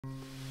I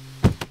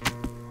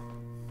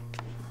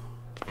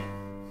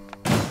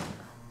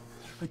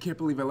can't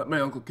believe I let my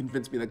uncle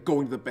convince me that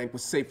going to the bank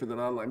was safer than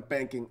online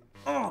banking.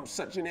 Oh, I'm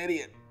such an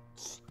idiot.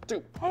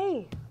 Stupid.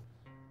 Hey,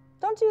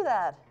 don't do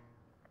that.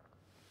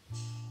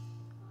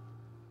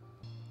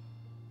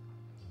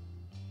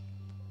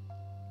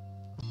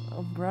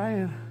 Oh,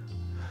 Brian.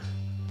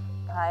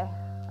 Hi,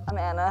 I'm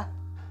Anna.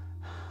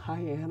 Hi,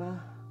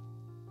 Anna.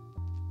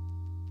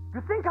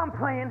 You think I'm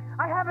playing?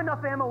 I have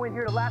enough ammo in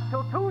here to last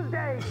till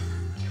Tuesday.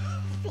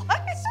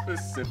 What?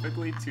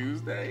 Specifically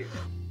Tuesday?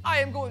 I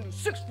am going to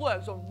Six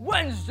Flags on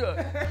Wednesday.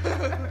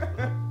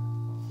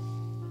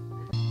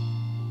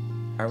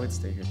 I would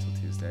stay here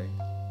till Tuesday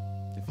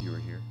if you were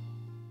here.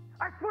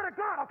 I swear to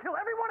God, I'll kill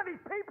every one of these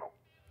people.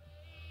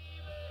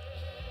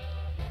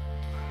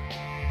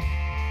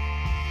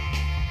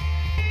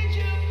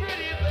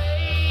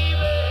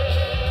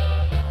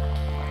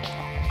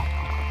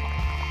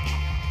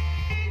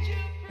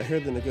 I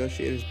heard the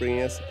negotiator's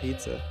bringing us a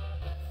pizza.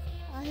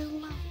 I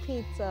love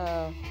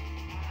pizza.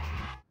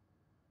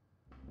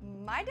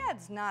 My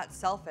dad's not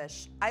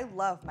selfish. I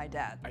love my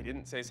dad. I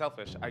didn't say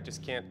selfish. I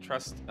just can't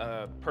trust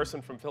a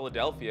person from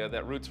Philadelphia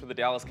that roots for the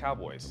Dallas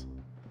Cowboys.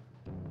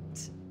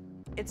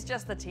 It's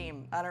just the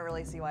team. I don't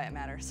really see why it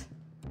matters.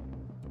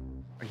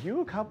 Are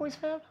you a Cowboys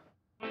fan?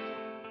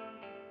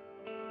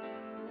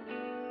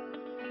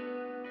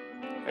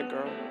 Hey,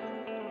 girl.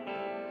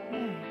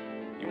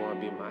 You want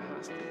to be my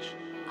hostage?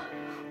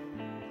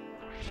 Who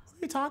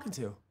are you talking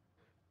to?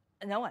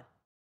 No one.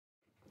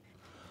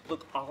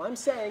 Look, all I'm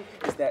saying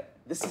is that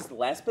this is the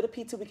last bit of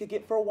pizza we could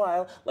get for a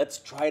while. Let's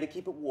try to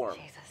keep it warm.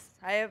 Jesus,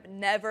 I have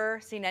never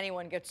seen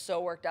anyone get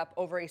so worked up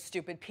over a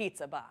stupid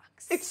pizza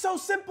box. It's so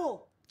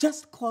simple.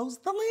 Just close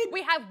the lid.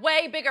 We have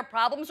way bigger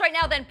problems right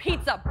now than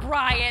pizza,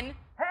 Brian.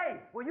 Hey,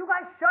 will you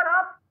guys shut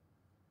up?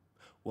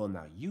 Well,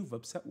 now you've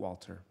upset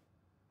Walter.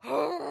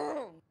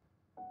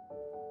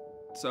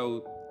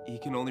 So he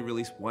can only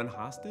release one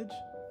hostage?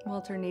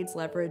 Walter needs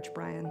leverage,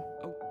 Brian.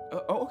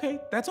 Okay,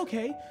 that's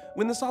okay.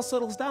 When this all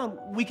settles down,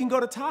 we can go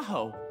to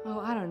Tahoe. Oh,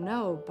 I don't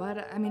know,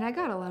 but I mean, I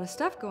got a lot of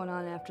stuff going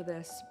on after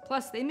this.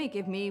 Plus, they may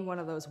give me one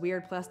of those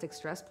weird plastic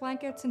stress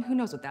blankets, and who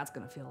knows what that's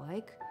gonna feel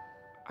like.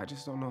 I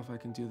just don't know if I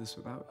can do this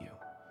without you.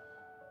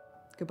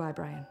 Goodbye,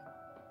 Brian.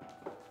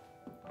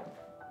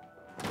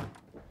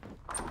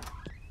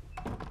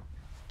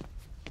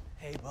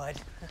 Hey, bud.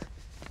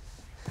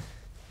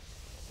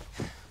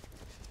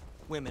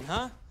 Women,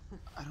 huh?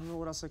 I don't know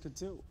what else I could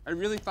do. I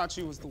really thought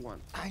she was the one.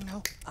 I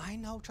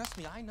know, trust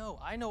me, I know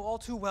all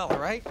too well, all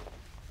right?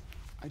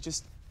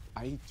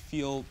 I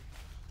feel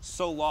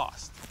so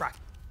lost.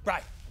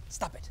 Brian,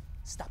 stop it.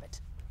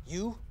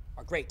 You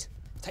are great.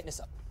 Tighten this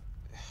up.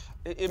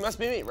 It must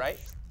be me, right?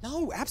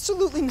 No,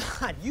 absolutely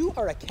not. You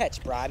are a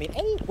catch, Brian. I mean,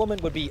 any woman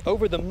would be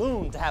over the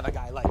moon to have a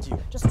guy like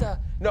you. Just,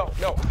 No,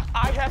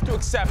 I have to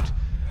accept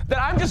that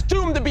I'm just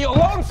doomed to be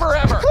alone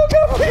forever. Oh,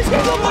 God, please,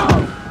 come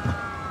on.